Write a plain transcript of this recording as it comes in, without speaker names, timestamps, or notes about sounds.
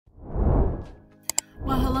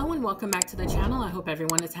Well, hello and welcome back to the channel. I hope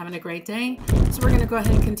everyone is having a great day. So we're going to go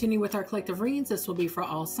ahead and continue with our collective reads. This will be for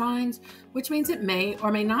all signs, which means it may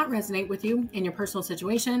or may not resonate with you in your personal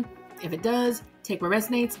situation. If it does, take what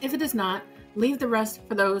resonates. If it does not, leave the rest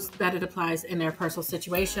for those that it applies in their personal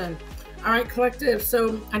situation. All right, collective.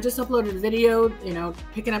 So I just uploaded a video,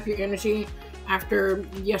 picking up your energy after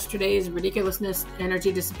yesterday's ridiculousness.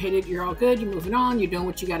 Energy dissipated. You're all good. You're moving on. You're doing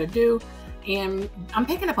what you got to do. And I'm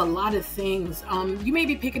picking up a lot of things. You may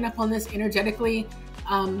be picking up on this energetically,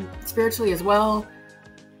 spiritually as well.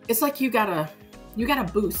 It's like you got a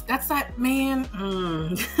boost. That's that, man.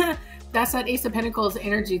 That's that Ace of Pentacles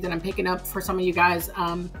energy that I'm picking up for some of you guys.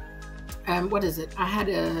 What is it? I had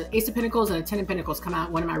a Ace of Pentacles and a 10 of Pentacles come out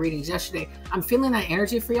in one of my readings yesterday. I'm feeling that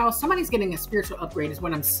energy for y'all. Somebody's getting a spiritual upgrade is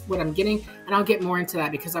what I'm getting, and I'll get more into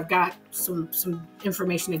that because I've got some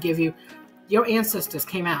information to give you. Your ancestors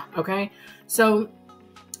came out, okay? So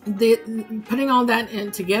putting all that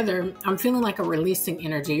in together, I'm feeling like a releasing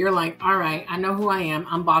energy. You're like, all right, I know who I am.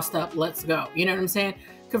 I'm bossed up. Let's go. You know what I'm saying?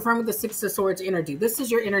 Confirm with the Six of Swords energy. This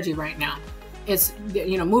is your energy right now. It's,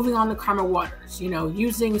 moving on the karma waters,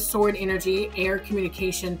 using sword energy, air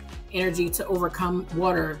communication energy to overcome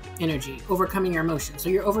water energy, overcoming your emotions. So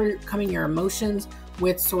you're overcoming your emotions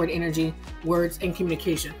with sword energy, words, and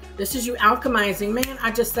communication. This is you alchemizing. Man,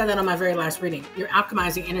 I just said that on my very last reading. You're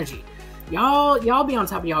alchemizing energy. Y'all be on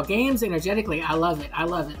top of y'all games energetically. I love it. I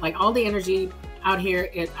love it. Like all the energy out here,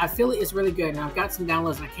 I feel it is really good. And I've got some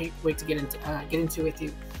downloads and I can't wait to get into with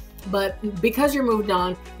you. But because you're moved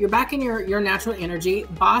on, you're back in your natural energy,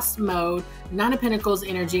 boss mode, Nine of Pentacles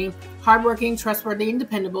energy, hardworking, trustworthy, and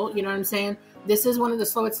dependable. You know what I'm saying? This is one of the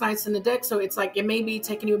slowest nights in the deck. So it's like it may be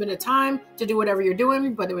taking you a bit of time to do whatever you're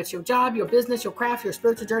doing, whether it's your job, your business, your craft, your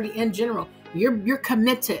spiritual journey in general. You're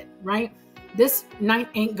committed, right? This night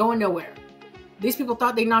ain't going nowhere. These people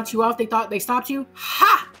thought they knocked you off. They thought they stopped you.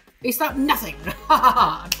 Ha! They stopped nothing.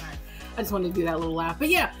 I'm sorry. I just wanted to do that little laugh. But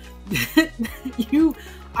yeah, you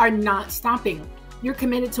are not stopping. You're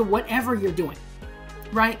committed to whatever you're doing,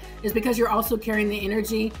 right? It's because you're also carrying the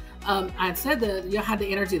energy. I said that you had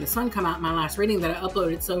the energy of the sun come out in my last reading that I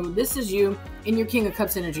uploaded. So this is you in your King of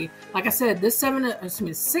Cups energy. Like I said, this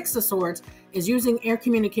Six of Swords is using air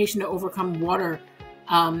communication to overcome water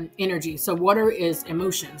energy. So water is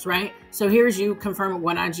emotions, right? So here's you confirming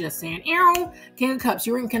what I just said. King of Cups,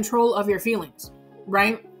 you're in control of your feelings,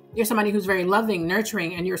 right? You're somebody who's very loving,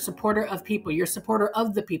 nurturing, and you're a supporter of people. You're a supporter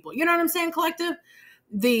of the people. You know what I'm saying, collective?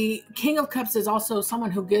 The King of Cups is also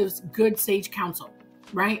someone who gives good sage counsel,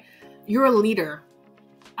 right? You're a leader.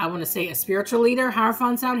 I want to say a spiritual leader.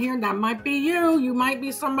 Hierophants out here, that might be you. You might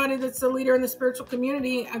be somebody that's a leader in the spiritual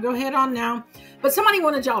community. Go ahead on now. But somebody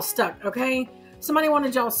wanted y'all stuck, okay? Somebody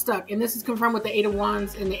wanted y'all stuck. And this is confirmed with the Eight of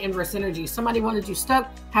Wands and the inverse energy. Somebody wanted you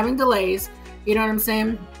stuck, having delays. You know what I'm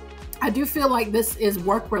saying? I do feel like this is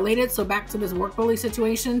work related. So back to this work bully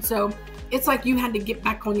situation. So it's like you had to get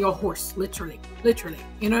back on your horse, literally.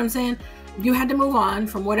 You know what I'm saying? You had to move on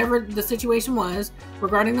from whatever the situation was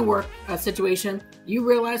regarding the work situation. You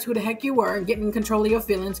realized who the heck you were and getting control of your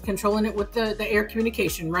feelings, controlling it with the air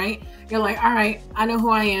communication, right? You're like, all right, I know who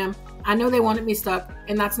I am. I know they wanted me stuck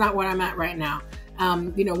and that's not where I'm at right now.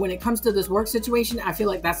 When it comes to this work situation, I feel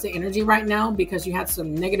like that's the energy right now because you had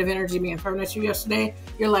some negative energy being thrown at you yesterday.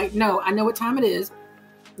 You're like, no, I know what time it is.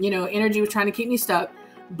 Energy was trying to keep me stuck,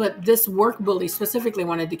 but this work bully specifically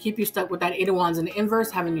wanted to keep you stuck with that Eight of Wands in the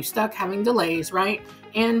inverse, having you stuck, having delays, right?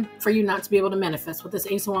 And for you not to be able to manifest with this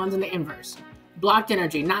Ace of Wands in the inverse. Blocked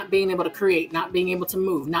energy, not being able to create, not being able to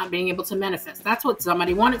move, not being able to manifest. That's what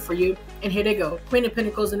somebody wanted for you. And here they go. Queen of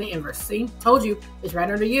Pentacles in the inverse. See, told you, it's right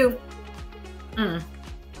under you.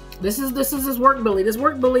 This is this work bully. This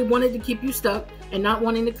work bully wanted to keep you stuck and not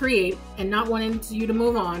wanting to create and not wanting you to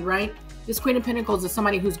move on, right? This Queen of Pentacles is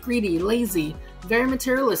somebody who's greedy, lazy, very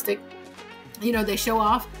materialistic. They show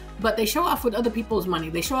off, but they show off with other people's money.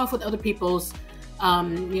 They show off with other people's,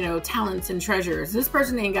 talents and treasures. This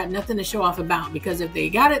person ain't got nothing to show off about because if they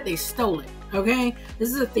got it, they stole it. Okay. This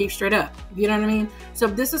is a thief straight up. You know what I mean? So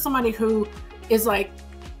this is somebody who is like,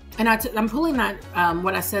 and I'm pulling that,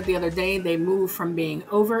 what I said the other day, they move from being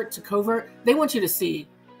overt to covert. They want you to see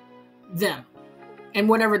them and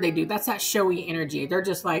whatever they do. That's that showy energy. They're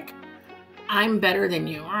just like, I'm better than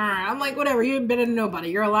you. I'm like, whatever. You're better than nobody.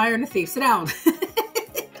 You're a liar and a thief. Sit down.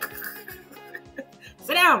 Sit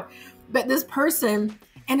down. But this person,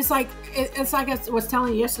 and it's like I was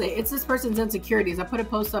telling you yesterday, it's this person's insecurities. I put a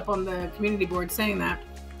post up on the community board saying that.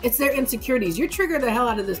 It's their insecurities. You trigger the hell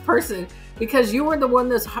out of this person because you were the one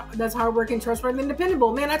that's hardworking, trustworthy, and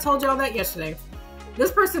dependable. Man, I told y'all that yesterday.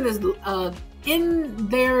 This person is in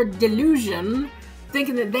their delusion,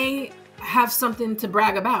 thinking that they have something to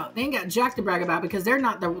brag about. They ain't got jack to brag about because they're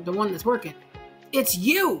not the one that's working. It's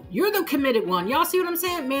you. You're the committed one. Y'all see what I'm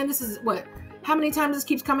saying? Man, this is what, how many times this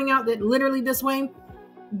keeps coming out that literally this way,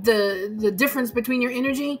 the difference between your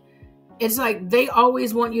energy, it's like they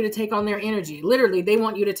always want you to take on their energy. Literally, they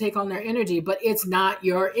want you to take on their energy, but it's not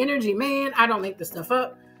your energy. Man, I don't make this stuff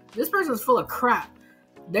up. This person's full of crap.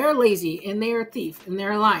 They're lazy and they're a thief and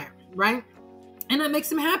they're a liar, right? And that makes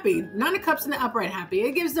them happy. Nine of Cups in the upright happy.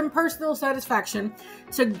 It gives them personal satisfaction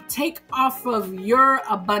to take off of your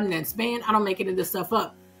abundance. Man, I don't make any of this stuff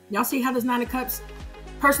up. Y'all see how this Nine of Cups?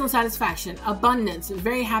 Personal satisfaction, abundance,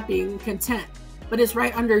 very happy and content. But it's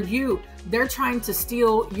right under you. They're trying to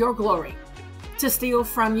steal your glory, to steal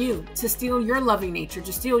from you, to steal your loving nature,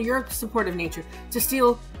 to steal your supportive nature, to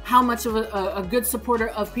steal how much of a good supporter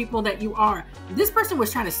of people that you are. This person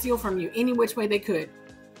was trying to steal from you any which way they could.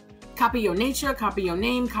 Copy your nature, copy your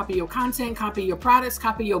name, copy your content, copy your products,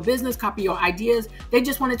 copy your business, copy your ideas. They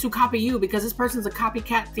just wanted to copy you because this person's a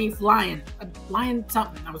copycat, thief, lion. A lion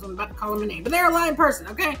something. I was about to call him a name, but they're a lion person,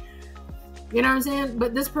 okay? You know what I'm saying?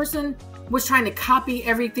 But this person was trying to copy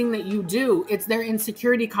everything that you do. It's their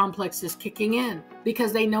insecurity complexes kicking in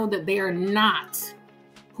because they know that they are not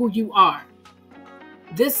who you are.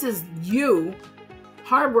 This is you,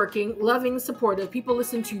 hardworking, loving, supportive. People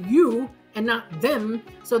listen to you and not them.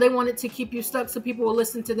 So they wanted to keep you stuck so people will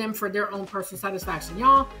listen to them for their own personal satisfaction.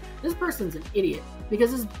 Y'all, this person's an idiot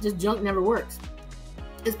because this junk never works.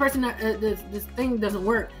 This person, this thing doesn't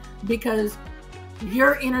work because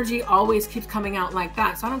your energy always keeps coming out like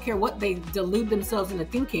that. So I don't care what they delude themselves into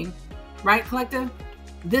thinking, right, collective?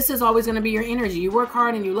 This is always going to be your energy. You work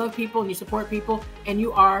hard and you love people and you support people and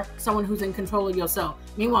you are someone who's in control of yourself.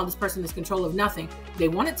 Meanwhile, this person is in control of nothing. They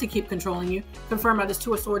wanted to keep controlling you, confirmed by this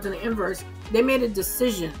Two of Swords in the inverse. They made a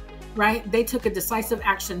decision, right? They took a decisive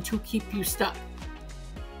action to keep you stuck.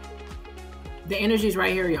 The energy is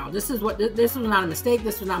right here, y'all. This was not a mistake.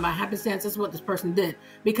 This was not by happenstance. This is what this person did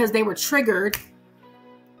because they were triggered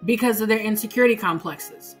because of their insecurity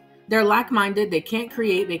complexes. They're like-minded. They can't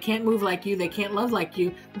create. They can't move like you. They can't love like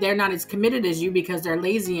you. They're not as committed as you because they're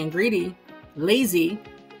lazy and greedy. Lazy.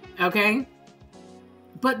 Okay?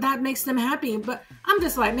 But that makes them happy. But I'm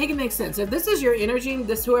just like, make it make sense. If this is your energy,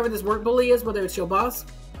 this whoever this work bully is, whether it's your boss,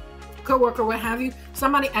 co-worker, what have you,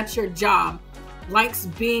 somebody at your job likes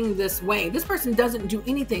being this way. This person doesn't do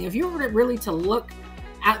anything. If you were really to look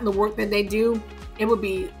at the work that they do, it would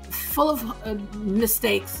be full of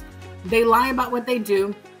mistakes. They lie about what they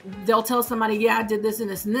do. They'll tell somebody, yeah, I did this and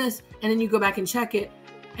this and this. And then you go back and check it.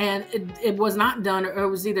 And it was not done, or it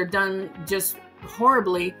was either done just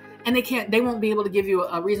horribly. And they won't be able to give you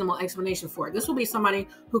a reasonable explanation for it. This will be somebody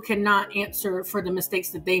who cannot answer for the mistakes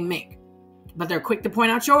that they make. But they're quick to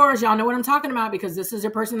point out yours. Y'all know what I'm talking about because this is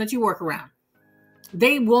your person that you work around.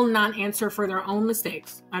 They will not answer for their own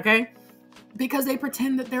mistakes, okay? Because they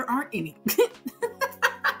pretend that there aren't any.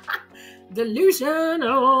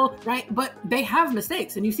 Delusional, right? But they have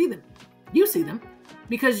mistakes and you see them. You see them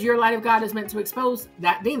because your light of God is meant to expose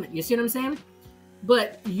that demon. You see what I'm saying?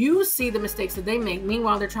 But you see the mistakes that they make.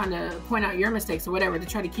 Meanwhile, they're trying to point out your mistakes or whatever to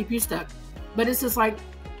try to keep you stuck. But it's just like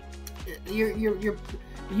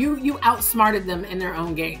you outsmarted them in their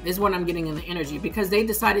own game is what I'm getting in the energy because they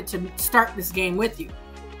decided to start this game with you.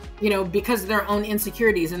 You know, because of their own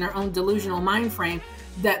insecurities and their own delusional mind frame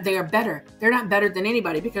that they are better. They're not better than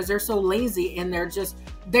anybody because they're so lazy and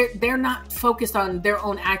they're not focused on their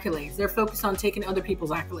own accolades. They're focused on taking other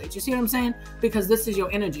people's accolades. You see what I'm saying? Because this is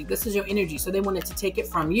your energy. This is your energy. So they wanted to take it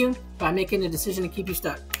from you by making a decision to keep you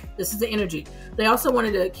stuck. This is the energy. They also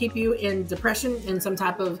wanted to keep you in depression and some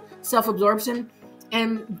type of self-absorption.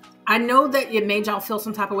 And I know that it made y'all feel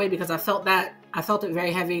some type of way because I felt that. I felt it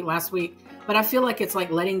very heavy last week. But I feel like it's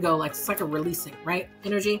like letting go. Like it's like a releasing, right?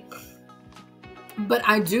 Energy. But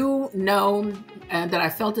I do know that I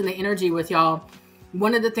felt in the energy with y'all.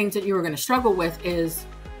 One of the things that you were going to struggle with is,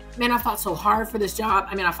 man, I fought so hard for this job.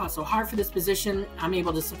 I mean, I fought so hard for this position. I'm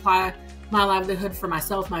able to supply my livelihood for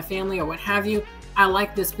myself, my family, or what have you. I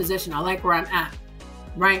like this position. I like where I'm at,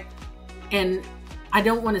 right? And I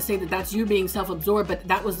don't want to say that that's you being self-absorbed, but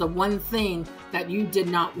that was the one thing that you did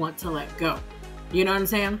not want to let go. You know what I'm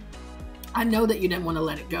saying? I know that you didn't want to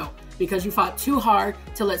let it go because you fought too hard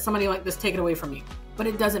to let somebody like this take it away from you. But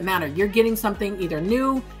it doesn't matter. You're getting something either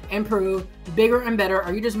new, improved, bigger and better,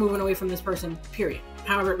 or you're just moving away from this person, period.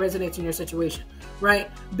 However it resonates in your situation, right?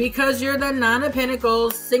 Because you're the Nine of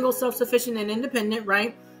Pentacles, single, self-sufficient, and independent,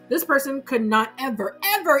 right? This person could not ever,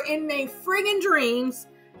 ever in their friggin' dreams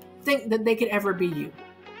think that they could ever be you.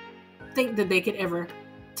 Think that they could ever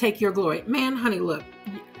take your glory. Man, honey, look.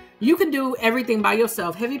 You can do everything by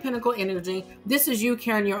yourself. Heavy Pentacle energy. This is you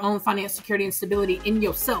carrying your own finance, security, and stability in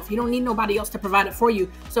yourself. You don't need nobody else to provide it for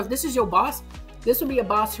you. So if this is your boss, this would be a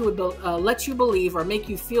boss who would let you believe, or make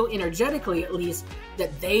you feel energetically at least,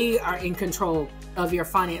 that they are in control of your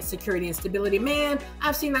finance, security, and stability. Man,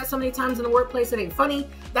 I've seen that so many times in the workplace. It ain't funny.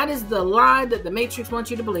 That is the lie that the Matrix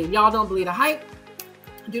wants you to believe. Y'all don't believe the hype.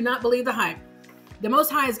 Do not believe the hype. The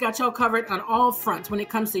Most High has got y'all covered on all fronts when it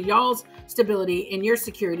comes to y'all's stability and your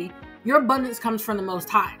security. Your abundance comes from the Most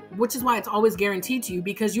High, which is why it's always guaranteed to you,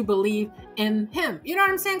 because you believe in Him. You know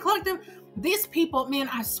what I'm saying, collective? These people, man,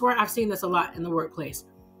 I swear I've seen this a lot in the workplace.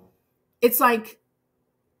 It's like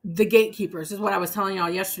the gatekeepers is what I was telling y'all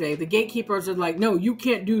yesterday. The gatekeepers are like, no, you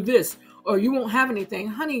can't do this or you won't have anything.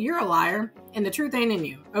 Honey, you're a liar and the truth ain't in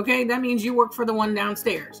you. Okay. That means you work for the one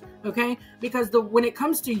downstairs. Okay. Because when it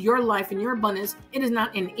comes to your life and your abundance, it is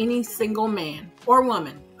not in any single man or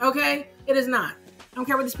woman. Okay. It is not. I don't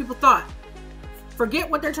care what these people thought. Forget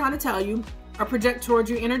what they're trying to tell you or project towards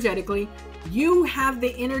you energetically. You have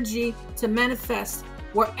the energy to manifest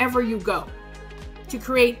wherever you go, to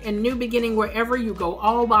create a new beginning wherever you go,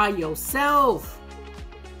 all by yourself.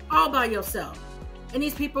 All by yourself. And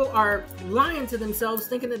these people are lying to themselves,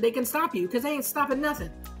 thinking that they can stop you, because they ain't stopping nothing.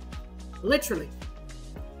 Literally,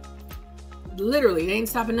 they ain't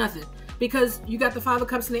stopping nothing. Because you got the Five of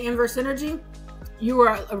Cups in the inverse energy. You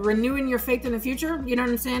are renewing your faith in the future. You know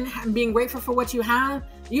what I'm saying? Being grateful for what you have.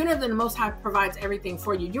 You know that the Most High provides everything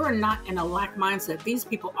for you. You are not in a lack mindset. These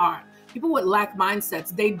people are. People with lack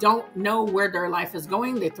mindsets, they don't know where their life is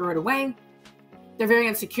going. They throw it away. They're very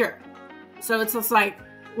insecure. So it's just like,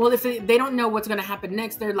 well, if they don't know what's going to happen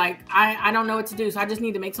next, they're like, I don't know what to do. So I just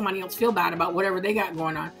need to make somebody else feel bad about whatever they got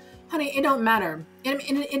going on. Honey, it don't matter.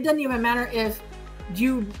 It doesn't even matter if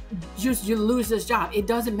you lose this job. It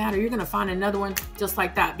doesn't matter. You're going to find another one just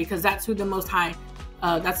like that, because that's who the Most High,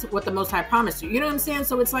 that's what the Most High promised you. You know what I'm saying?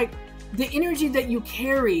 So it's like the energy that you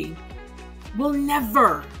carry will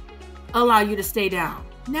never allow you to stay down.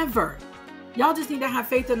 Never. Y'all just need to have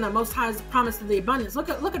faith in the Most High's promise of the abundance. Look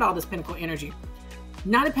at all this Pentacle energy.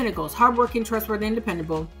 Nine of Pentacles, hardworking, trustworthy, and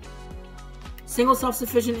dependable. Single,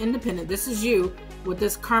 self-sufficient, independent. This is you with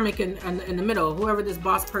this karmic in the middle. Whoever this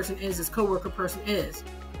boss person is, this co-worker person is.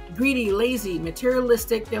 Greedy, lazy,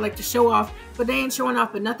 materialistic. They like to show off, but they ain't showing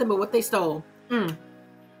off but nothing but what they stole.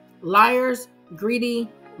 Liars, greedy,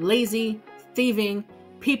 lazy, thieving,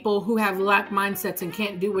 people who have lack mindsets and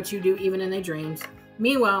can't do what you do even in their dreams.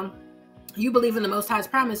 Meanwhile, you believe in the Most High's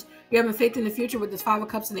promise. You're having faith in the future with this Five of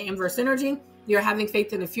Cups and the inverse energy. You're having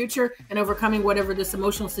faith in the future and overcoming whatever this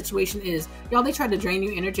emotional situation is. Y'all, they tried to drain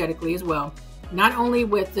you energetically as well. Not only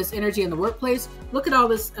with this energy in the workplace, look at all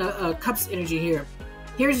this cups energy here.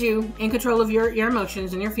 Here's you in control of your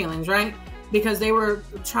emotions and your feelings, right? Because they were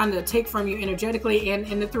trying to take from you energetically and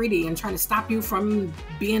in the 3D and trying to stop you from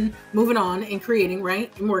moving on and creating,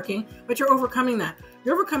 right? And working. But you're overcoming that.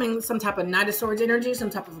 You're overcoming some type of Knight of Swords energy, some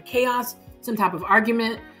type of chaos, some type of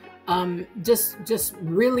argument, just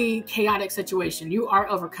really chaotic situation. You are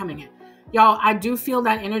overcoming it. Y'all, I do feel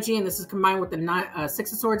that energy, and this is combined with the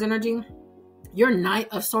Six of Swords energy. Your Knight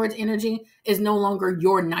of Swords energy is no longer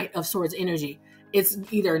your Knight of Swords energy. It's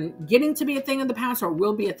either getting to be a thing in the past or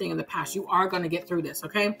will be a thing in the past. You are going to get through this,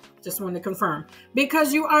 okay? Just wanted to confirm.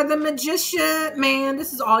 Because you are the Magician, man.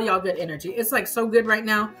 This is all y'all good energy. It's like so good right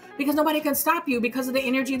now because nobody can stop you because of the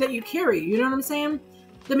energy that you carry. You know what I'm saying?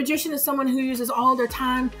 The Magician is someone who uses all their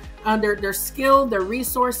time, their skill, their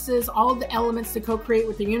resources, all the elements to co-create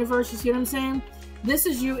with the universe. You see what I'm saying? This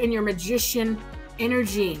is you in your Magician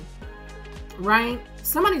energy, right?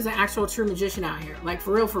 Somebody's an actual true magician out here. Like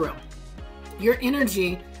for real, for real. Your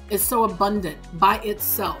energy is so abundant by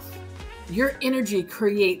itself. Your energy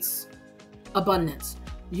creates abundance.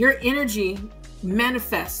 Your energy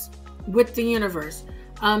manifests with the universe.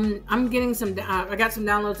 I'm getting I got some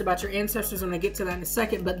downloads about your ancestors. I'm going to get to that in a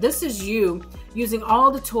second. But this is you using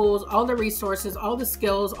all the tools, all the resources, all the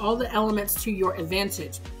skills, all the elements to your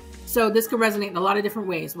advantage. So this could resonate in a lot of different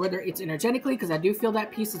ways, whether it's energetically, because I do feel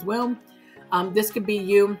that piece as well. This could be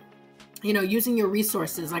you using your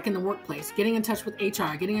resources, like in the workplace, getting in touch with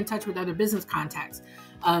HR, getting in touch with other business contacts,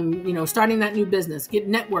 starting that new business,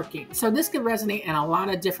 networking. So this could resonate in a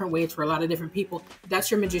lot of different ways for a lot of different people.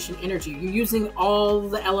 That's your Magician energy. You're using all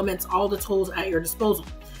the elements, all the tools at your disposal.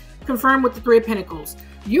 Confirm with the Three of Pentacles.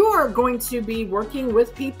 You are going to be working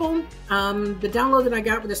with people. The download that I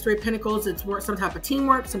got with the Three of Pentacles, it's some type of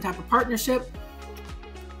teamwork, some type of partnership.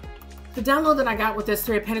 The download that I got with this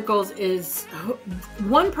Three of Pentacles is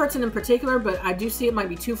one person in particular, but I do see it might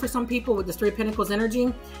be two for some people with this Three of Pentacles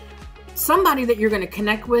energy. somebody that you're going to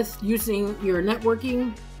connect with using your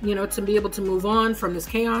networking, you know, to be able to move on from this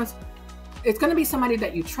chaos. It's going to be somebody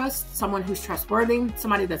that you trust, someone who's trustworthy,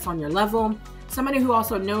 somebody that's on your level, somebody who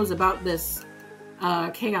also knows about this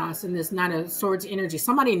chaos and this Knight of Swords energy.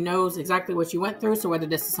 Somebody knows exactly what you went through. So whether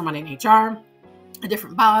this is somebody in HR, a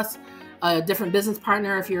different boss, a different business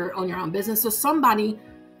partner, if you're on your own business. So somebody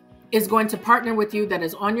is going to partner with you that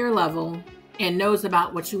is on your level and knows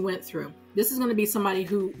about what you went through. This is going to be somebody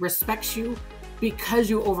who respects you because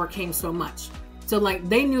you overcame so much. So like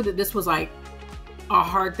they knew that this was like a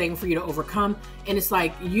hard thing for you to overcome. And it's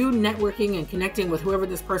like you networking and connecting with whoever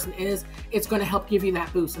this person is, it's going to help give you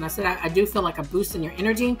that boost. And I said, I do feel like a boost in your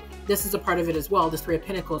energy. This is a part of it as well. This Three of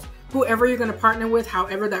Pentacles, whoever you're going to partner with,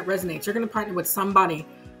 however that resonates, you're going to partner with somebody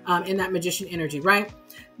in that magician energy, right?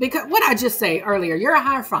 Because what I just say earlier, you're a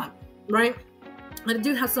Hierophant, right? I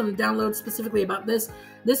do have some downloads specifically about this.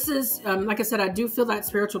 This is, like I said, I do feel that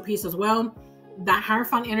spiritual piece as well. That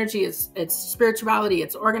Hierophant energy is, it's spirituality,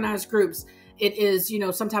 it's organized groups. It is, you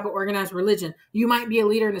know, some type of organized religion. You might be a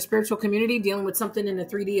leader in the spiritual community dealing with something in the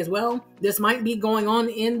 3D as well. This might be going on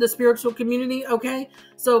in the spiritual community, okay?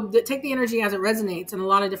 So take the energy as it resonates in a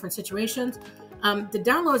lot of different situations. The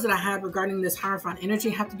downloads that I had regarding this Hierophant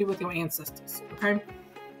energy have to do with your ancestors, okay?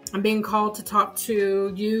 I'm being called to talk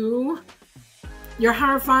to you, your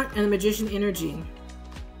Hierophant and the Magician energy.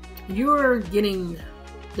 You're getting,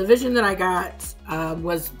 the vision that I got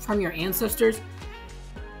was from your ancestors.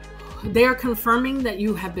 They are confirming that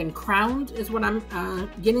you have been crowned, is what I'm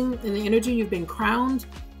getting in the energy. You've been crowned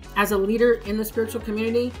as a leader in the spiritual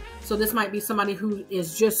community. So this might be somebody who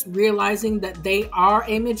is just realizing that they are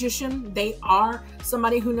a magician. They are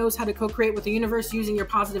somebody who knows how to co-create with the universe using your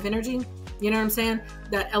positive energy. You know what I'm saying?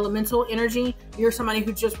 That elemental energy. You're somebody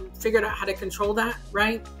who just figured out how to control that,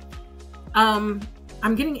 right? I'm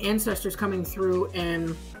getting ancestors coming through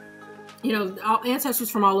and, you know, ancestors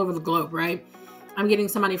from all over the globe, right? I'm getting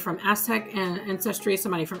somebody from Aztec ancestry,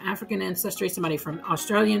 somebody from African ancestry, somebody from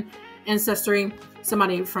Australian ancestry,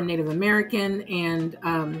 somebody from Native American, and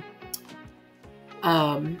I'm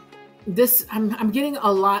getting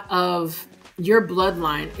a lot of your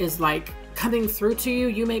bloodline is like coming through to you.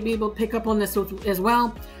 You may be able to pick up on this as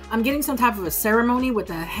well. I'm getting some type of a ceremony with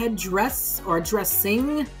a headdress or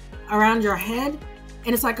dressing around your head.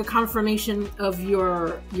 And it's like a confirmation of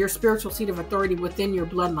your spiritual seat of authority within your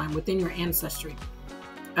bloodline, within your ancestry.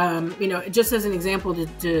 You know, just as an example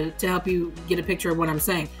to help you get a picture of what I'm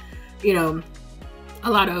saying. You know, a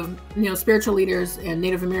lot of, you know, spiritual leaders and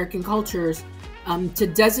Native American cultures, to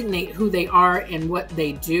designate who they are and what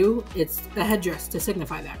they do, it's the headdress to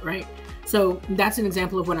signify that, right? So that's an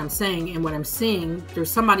example of what I'm saying and what I'm seeing through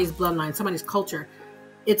somebody's bloodline, somebody's culture.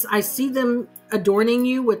 I see them adorning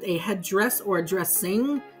you with a headdress or a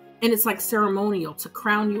dressing, and it's like ceremonial to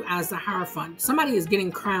crown you as the Hierophant. Somebody is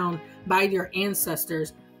getting crowned by your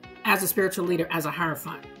ancestors as a spiritual leader, as a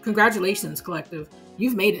Hierophant. Congratulations, collective.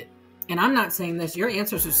 You've made it. And I'm not saying this, your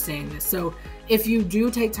ancestors are saying this. So if you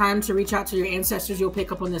do take time to reach out to your ancestors, you'll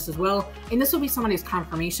pick up on this as well. And this will be somebody's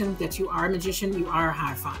confirmation that you are a magician, you are a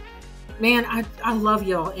Hierophant. Man, I love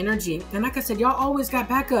y'all energy. And like I said, y'all always got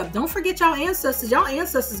backup. Don't forget y'all ancestors. Y'all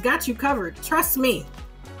ancestors got you covered. Trust me.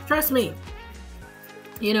 Trust me.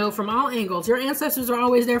 You know, from all angles, your ancestors are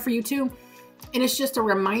always there for you too. And it's just a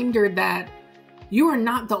reminder that you are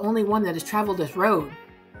not the only one that has traveled this road.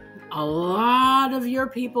 A lot of your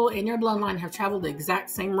people in your bloodline have traveled the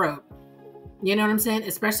exact same road. You know what I'm saying?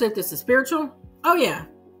 Especially if this is spiritual. Oh yeah.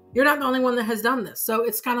 You're not the only one that has done this. So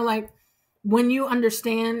it's kind of like, when you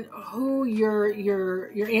understand who your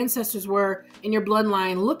ancestors were in your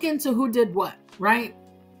bloodline, look into who did what, right?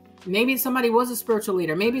 Maybe somebody was a spiritual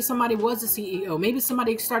leader. Maybe somebody was a CEO. Maybe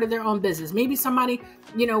somebody started their own business. Maybe somebody,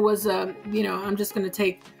 you know, was I'm just going to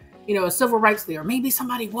take, you know, a civil rights leader. Maybe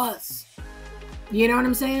somebody was. You know what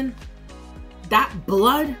I'm saying? That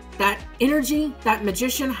blood, that energy, that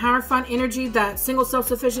magician, Hierophant energy, that single,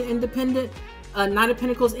 self-sufficient, independent, Knight of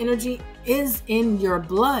Pentacles energy is in your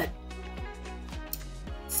blood.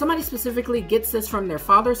 Somebody specifically gets this from their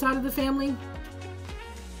father's side of the family,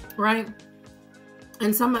 right?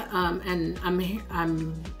 And I'm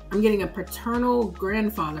getting a paternal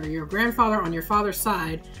grandfather. Your grandfather on your father's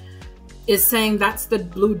side is saying that's the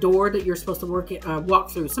blue door that you're supposed to walk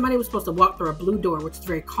through. Somebody was supposed to walk through a blue door, which is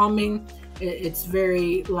very calming. It's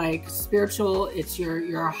very like spiritual. It's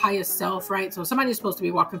your highest self, right? So somebody's supposed to be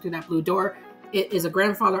walking through that blue door. It is a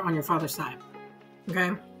grandfather on your father's side,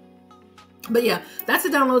 okay? But yeah, that's the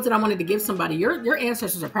downloads that I wanted to give somebody. Your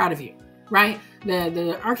ancestors are proud of you, right?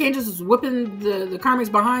 The archangels was whipping the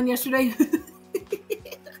karmics behind yesterday.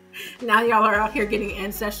 Now y'all are out here getting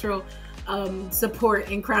ancestral support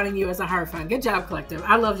in crowning you as a Hierophant. Good job, collective.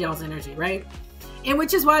 I love y'all's energy, right? And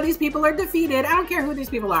which is why these people are defeated. I don't care who these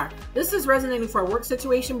people are. This is resonating for a work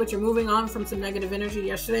situation, but you're moving on from some negative energy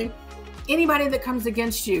yesterday. Anybody that comes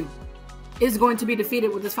against you is going to be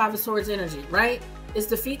defeated with this Five of Swords energy, right? It's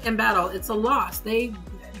defeat in battle. It's a loss. They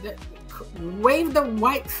wave the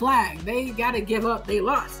white flag. They got to give up. They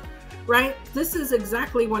lost, right? This is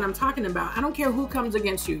exactly what I'm talking about. I don't care who comes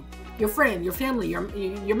against you. Your friend, your family,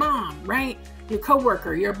 your mom, right? Your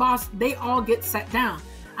coworker, your boss, they all get set down.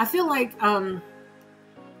 I feel like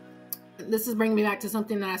this is bringing me back to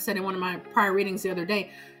something that I said in one of my prior readings the other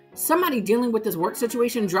day. Somebody dealing with this work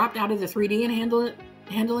situation dropped out of the 3D and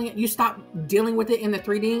handling it. You stopped dealing with it in the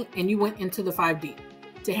 3D and you went into the 5D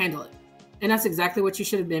to handle it. And that's exactly what you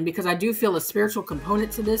should have been, because I do feel a spiritual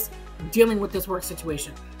component to this, dealing with this work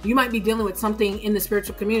situation. You might be dealing with something in the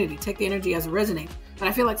spiritual community. Take the energy as it resonates. But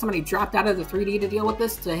I feel like somebody dropped out of the 3D to deal with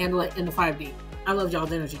this, to handle it in the 5D. I love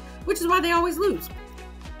y'all's energy, which is why they always lose.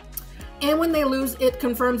 And when they lose, it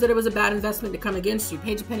confirms that it was a bad investment to come against you.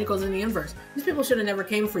 Page of Pentacles in the inverse. These people should have never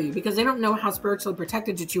came for you, because they don't know how spiritually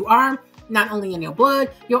protected that you are. Not only in your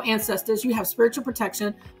blood, your ancestors, you have spiritual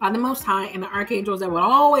protection by the Most High and the archangels that will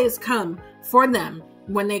always come for them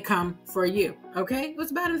when they come for you. Okay? It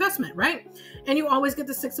was a bad investment, right? And you always get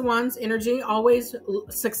the Six of Wands energy, always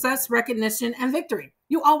success, recognition, and victory.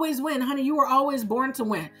 You always win, honey. You were always born to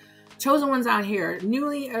win. Chosen ones out here,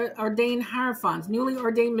 newly ordained Hierophants, newly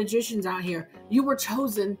ordained magicians out here. You were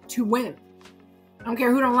chosen to win. I don't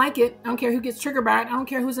care who don't like it. I don't care who gets triggered by it. I don't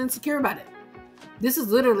care who's insecure about it. This is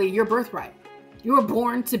literally your birthright. You were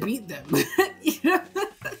born to beat them. You know?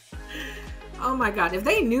 Oh my God. If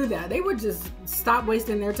they knew that, they would just stop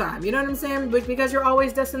wasting their time. You know what I'm saying? Because you're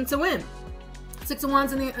always destined to win. Six of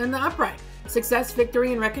Wands in the upright. Success,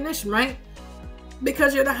 victory, and recognition, right?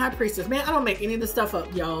 Because you're the High Priestess. Man, I don't make any of this stuff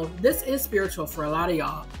up, y'all. This is spiritual for a lot of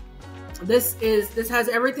y'all. This has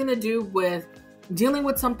everything to do with dealing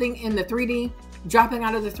with something in the 3D, dropping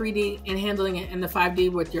out of the 3D and handling it in the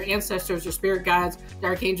 5D with your ancestors, your spirit guides, the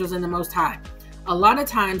archangels, and the Most High. A lot of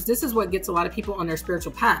times, this is what gets a lot of people on their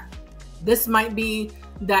spiritual path. This might be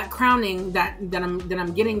that crowning that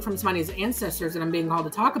I'm getting from somebody's ancestors that I'm being called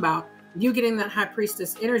to talk about. You getting that High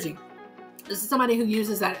Priestess energy. This is somebody who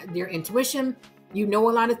uses their intuition. You know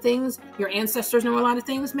a lot of things. Your ancestors know a lot of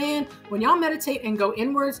things. Man, when y'all meditate and go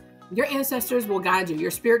inwards, your ancestors will guide you.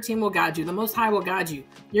 Your spirit team will guide you. The Most High will guide you.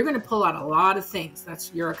 You're going to pull out a lot of things.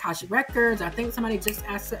 That's your Akashic records. I think somebody just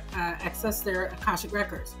accessed their Akashic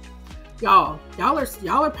records. Y'all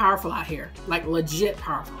are powerful out here. Like legit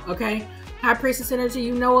powerful. Okay. High Priestess energy.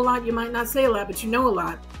 You know a lot. You might not say a lot, but you know a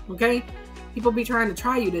lot. Okay. People be trying to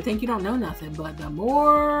try you to think you don't know nothing, but the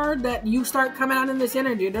more that you start coming out in this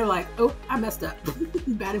energy, they're like, oh, I messed up.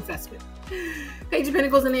 Bad investment. Page of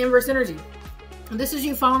Pentacles in the inverse energy. This is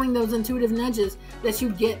you following those intuitive nudges that you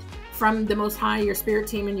get from the Most High, your spirit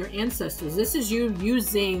team, and your ancestors. This is you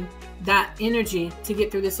using that energy to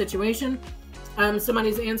get through this situation.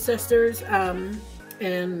 Somebody's ancestors,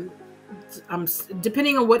 and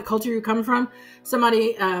depending on what culture you come from,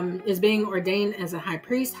 somebody is being ordained as a high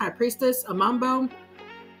priest, high priestess, a mambo,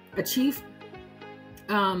 a chief.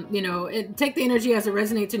 Take the energy as it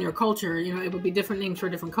resonates in your culture. You know, it would be different names for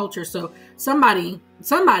different cultures. So somebody's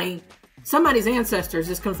ancestors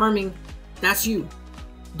is confirming that's you.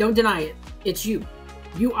 Don't deny it. It's you.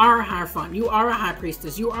 You are a Hierophant. You are a High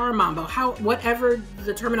Priestess. You are a mambo. Whatever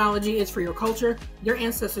the terminology is for your culture, your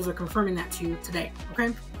ancestors are confirming that to you today.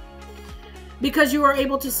 Okay. Because you are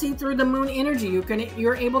able to see through the moon energy.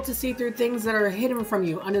 You're able to see through things that are hidden from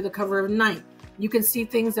you under the cover of night. You can see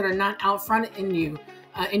things that are not out front in you,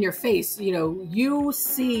 in your face. You know, you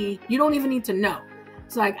don't even need to know.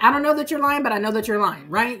 It's like, I don't know that you're lying, but I know that you're lying,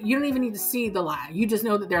 right? You don't even need to see the lie. You just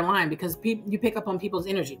know that they're lying because you pick up on people's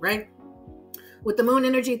energy, right? With the moon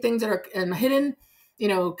energy, things that are hidden,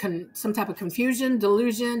 some type of confusion,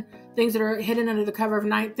 delusion, things that are hidden under the cover of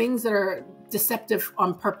night, things that are deceptive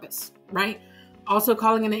on purpose, right? Also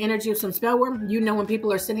calling in the energy of some spell work. You know when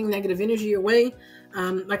people are sending negative energy your way.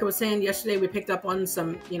 Like I was saying yesterday, we picked up on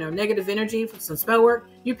some, negative energy from some spell work.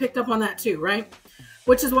 You picked up on that too, right?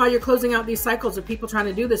 Which is why you're closing out these cycles of people trying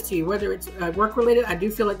to do this to you, whether it's work related. I do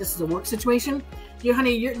feel like this is a work situation.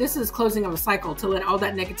 This is closing of a cycle to let all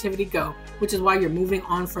that negativity go, which is why you're moving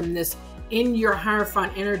on from this in your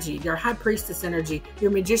Hierophant energy, your High Priestess energy, your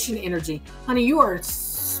Magician energy. Honey, you are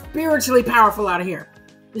spiritually powerful out of here.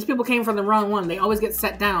 These people came from the wrong one. They always get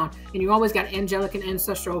set down, and you always got angelic and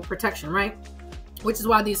ancestral protection, right? Which is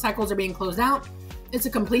why these cycles are being closed out. It's a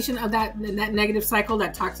completion of that negative cycle,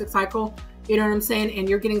 that toxic cycle. You know what I'm saying? And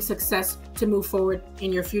you're getting success to move forward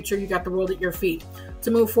in your future. You got the world at your feet.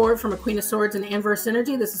 To move forward from a Queen of Swords in the inverse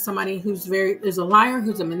energy, this is somebody who's is a liar,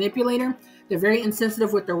 who's a manipulator. They're very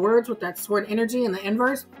insensitive with their words, with that sword energy in the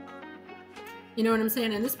inverse. You know what I'm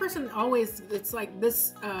saying? And this person always, it's like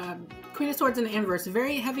this Queen of Swords in the inverse,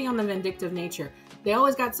 very heavy on the vindictive nature. They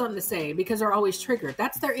always got something to say because they're always triggered.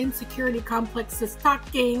 That's their insecurity complexes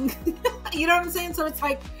talking. You know what I'm saying? So it's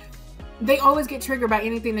like they always get triggered by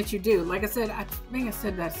anything that you do. Like I said, I think I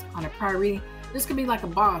said that on a prior reading. This could be like a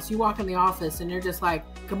boss. You walk in the office and they're just like,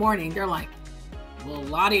 good morning. They're like, well,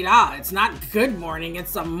 la-di-da. It's not good morning.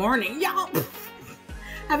 It's a morning. Y'all,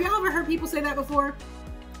 have y'all ever heard people say that before?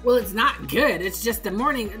 Well, it's not good. It's just the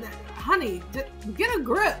morning. Honey, get a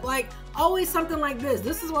grip. Like, always something like this.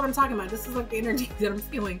 This is what I'm talking about. This is like the energy that I'm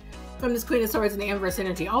feeling from this Queen of Swords and the inverse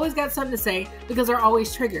energy. Always got something to say because they're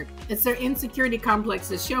always triggered. It's their insecurity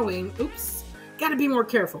complexes showing. Oops. Got to be more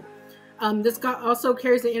careful. This guy also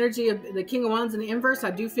carries the energy of the King of Wands in the inverse.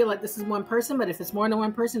 I do feel like this is one person, but if it's more than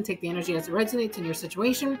one person, take the energy as it resonates in your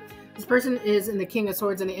situation. This person is in the King of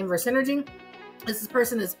Swords in the inverse energy. This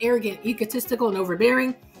person is arrogant, egotistical, and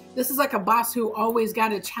overbearing. This is like a boss who always got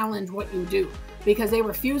to challenge what you do because they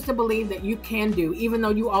refuse to believe that you can do, even though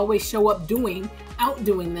you always show up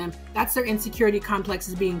outdoing them. That's their insecurity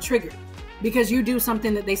complexes being triggered because you do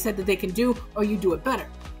something that they said that they can do, or you do it better.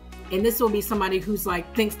 And this will be somebody who's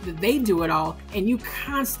like, thinks that they do it all, and you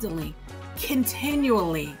constantly,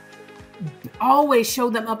 continually, always show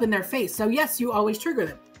them up in their face. So yes, you always trigger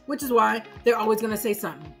them, which is why they're always going to say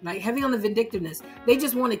something, like heavy on the vindictiveness. They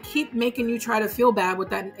just want to keep making you try to feel bad with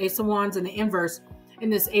that Ace of Wands in the inverse, in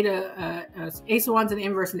this Ace of Wands in the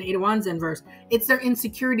inverse and the Eight of Wands inverse. It's their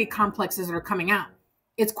insecurity complexes that are coming out.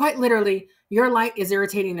 It's quite literally, your light is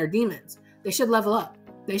irritating their demons. They should level up.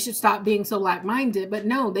 They should stop being so like-minded, but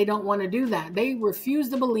no, they don't want to do that. They refuse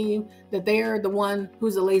to believe that they're the one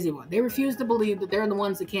who's a lazy one. They refuse to believe that they're the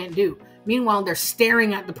ones that can't do. Meanwhile, they're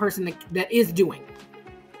staring at the person that is doing.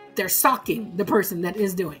 They're stalking the person that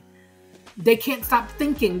is doing. They can't stop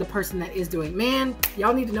thinking the person that is doing. Man,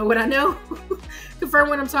 y'all need to know what I know. Confirm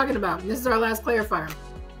what I'm talking about. This is our last clarifier.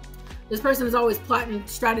 This person is always plotting,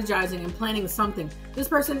 strategizing, and planning something. This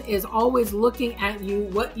person is always looking at you,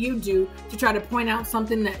 what you do, to try to point out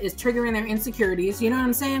something that is triggering their insecurities. You know what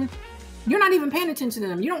I'm saying? You're not even paying attention to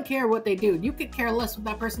them. You don't care what they do. You could care less what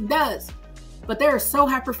that person does. But they're so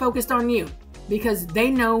hyper-focused on you because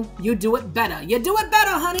they know you do it better. You do it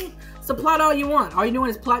better, honey. So plot all you want. All you're doing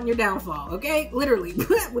is plotting your downfall, okay? Literally,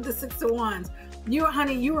 with the Six of Wands.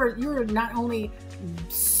 Honey, you're not only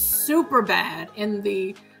super bad in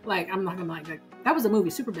the... Like, I'm not gonna like that was a movie,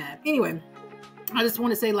 super bad. Anyway, I just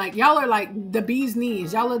want to say, like, y'all are like the bee's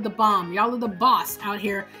knees. Y'all are the bomb. Y'all are the boss out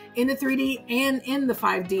here in the 3D and in the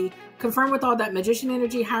 5D. Confirm with all that magician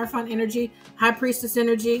energy, Hierophant energy, high priestess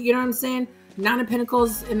energy. You know what I'm saying? Nine of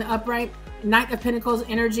Pentacles in the upright, Knight of Pentacles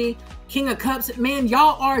energy, King of Cups. Man,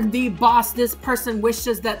 y'all are the boss. This person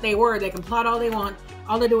wishes that they were. They can plot all they want.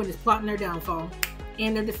 All they're doing is plotting their downfall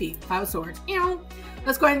and their defeat. Five of Swords.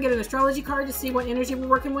 Let's go ahead and get an astrology card to see what energy we're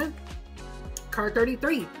working with. Card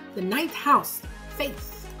 33, the 9th house,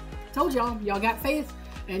 faith. Told y'all got faith,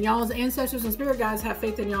 and y'all's ancestors and spirit guides have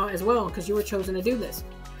faith in y'all as well because you were chosen to do this.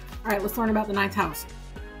 All right, let's learn about the 9th house.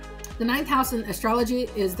 The 9th house in astrology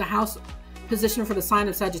is the house position for the sign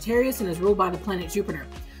of Sagittarius and is ruled by the planet Jupiter,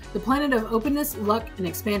 the planet of openness, luck, and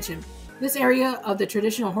expansion. This area of the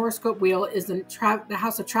traditional horoscope wheel is the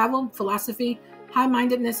house of travel, philosophy,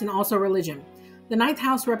 high-mindedness, and also religion. The 9th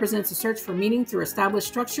house represents a search for meaning through established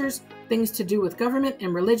structures. Things to do with government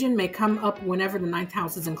and religion may come up whenever the 9th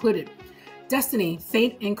house is included. Destiny,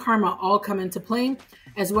 fate, and karma all come into play,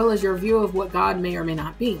 as well as your view of what God may or may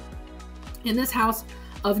not be. In this house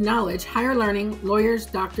of knowledge, higher learning, lawyers,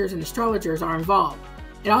 doctors, and astrologers are involved.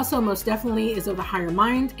 It also most definitely is of the higher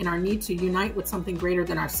mind and our need to unite with something greater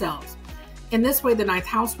than ourselves. In this way, the 9th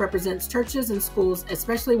house represents churches and schools,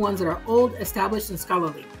 especially ones that are old, established, and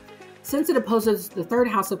scholarly. Since it opposes the 3rd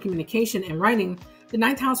house of communication and writing, the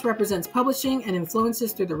 9th house represents publishing and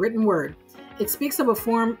influences through the written word. It speaks of a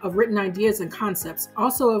form of written ideas and concepts,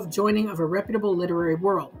 also of joining of a reputable literary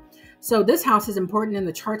world. So this house is important in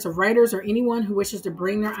the charts of writers or anyone who wishes to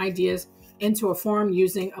bring their ideas into a form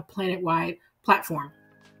using a planet-wide platform.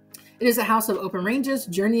 It is a house of open ranges,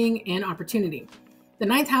 journeying, and opportunity. The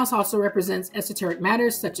 9th house also represents esoteric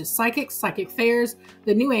matters such as psychics, psychic fairs,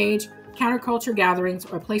 the new age, counterculture gatherings,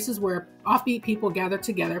 or places where offbeat people gather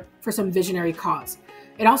together for some visionary cause.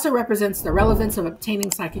 It also represents the relevance of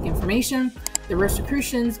obtaining psychic information. The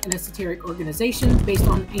Rosicrucians, an esoteric organization based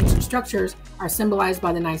on ancient structures, are symbolized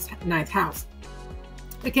by the 9th house.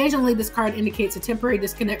 Occasionally, this card indicates a temporary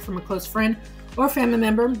disconnect from a close friend or family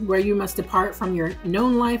member where you must depart from your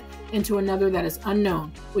known life into another that is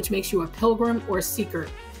unknown, which makes you a pilgrim or a seeker.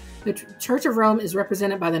 The Church of Rome is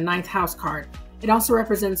represented by the Ninth House card. It also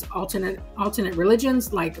represents alternate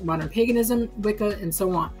religions like modern paganism, Wicca, and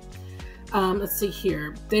so on. Let's see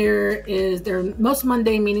here. There are most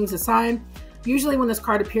mundane meanings aside. Usually when this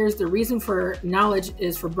card appears, the reason for knowledge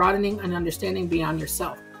is for broadening an understanding beyond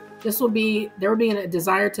yourself. There will be a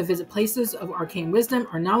desire to visit places of arcane wisdom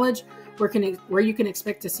or knowledge where you can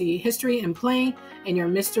expect to see history in play and your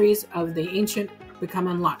mysteries of the ancient become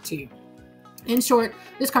unlocked to you. In short,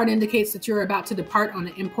 this card indicates that you're about to depart on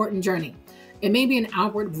an important journey. It may be an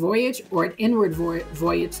outward voyage or an inward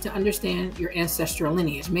voyage to understand your ancestral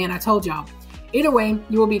lineage. Man, I told y'all. Either way,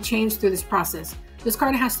 you will be changed through this process. This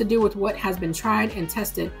card has to do with what has been tried and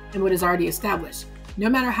tested and what is already established. No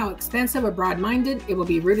matter how expansive or broad-minded, it will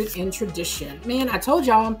be rooted in tradition. Man, I told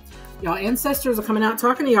y'all, y'all ancestors are coming out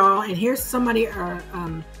talking to y'all, and here's somebody,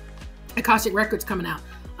 Akashic Records coming out.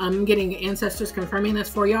 I'm getting ancestors confirming this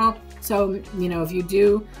for y'all. So, if you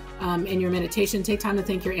do in your meditation, take time to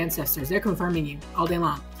thank your ancestors. They're confirming you all day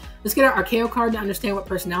long. Let's get our Archeo card to understand what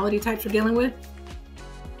personality types we're dealing with.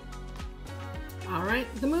 All right,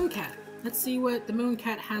 the Moon Cat. Let's see what the Moon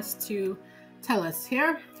Cat has to tell us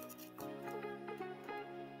here.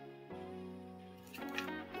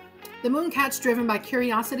 The Moon Cat's driven by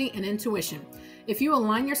curiosity and intuition. If you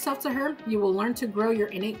align yourself to her, you will learn to grow your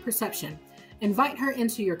innate perception. Invite her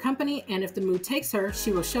into your company, and if the mood takes her,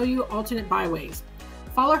 she will show you alternate byways.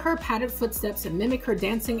 Follow her padded footsteps and mimic her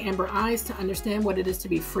dancing amber eyes to understand what it is to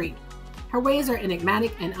be free. Her ways are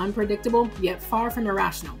enigmatic and unpredictable, yet far from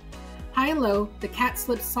irrational. High and low, the cat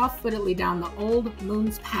slips soft-footedly down the old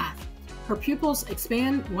moon's path. Her pupils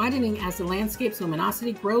expand, widening as the landscape's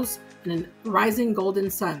luminosity grows in a rising golden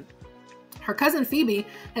sun. Her cousin Phoebe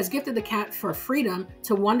has gifted the cat for freedom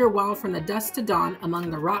to wander wild from the dusk to dawn among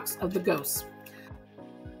the rocks of the ghosts.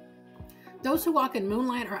 Those who walk in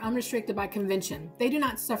moonlight are unrestricted by convention. They do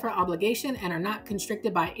not suffer obligation and are not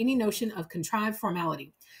constricted by any notion of contrived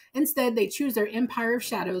formality. Instead, they choose their empire of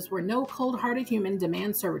shadows where no cold-hearted human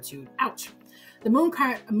demands servitude. Ouch. The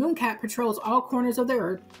moon cat patrols all corners of the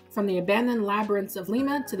earth, from the abandoned labyrinths of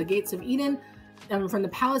Lima to the gates of Eden, from the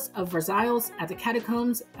palace of Versailles at the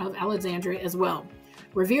catacombs of Alexandria as well.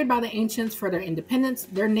 Revered by the ancients for their independence,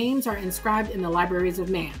 their names are inscribed in the libraries of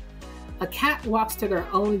man. A cat walks to their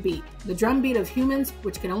own beat, the drumbeat of humans,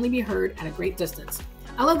 which can only be heard at a great distance.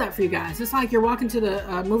 I love that for you guys. It's like you're walking to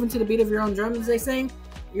the, moving to the beat of your own drum, as they say.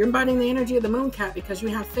 You're embodying the energy of the Moon Cat because you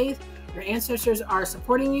have faith. Your ancestors are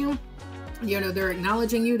supporting you. They're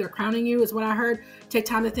acknowledging you. They're crowning you is what I heard. Take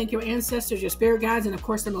time to thank your ancestors, your spirit guides, and of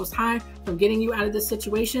course the Most High from getting you out of this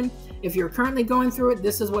situation. If you're currently going through it,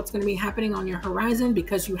 this is what's going to be happening on your horizon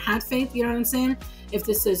because you had faith. You know what I'm saying?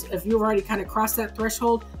 If you've already kind of crossed that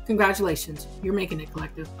threshold, congratulations. You're making it,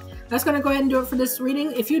 collective. That's going to go ahead and do it for this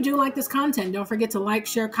reading. If you do like this content, don't forget to like,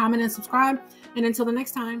 share, comment, and subscribe. And until the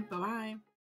next time, bye-bye.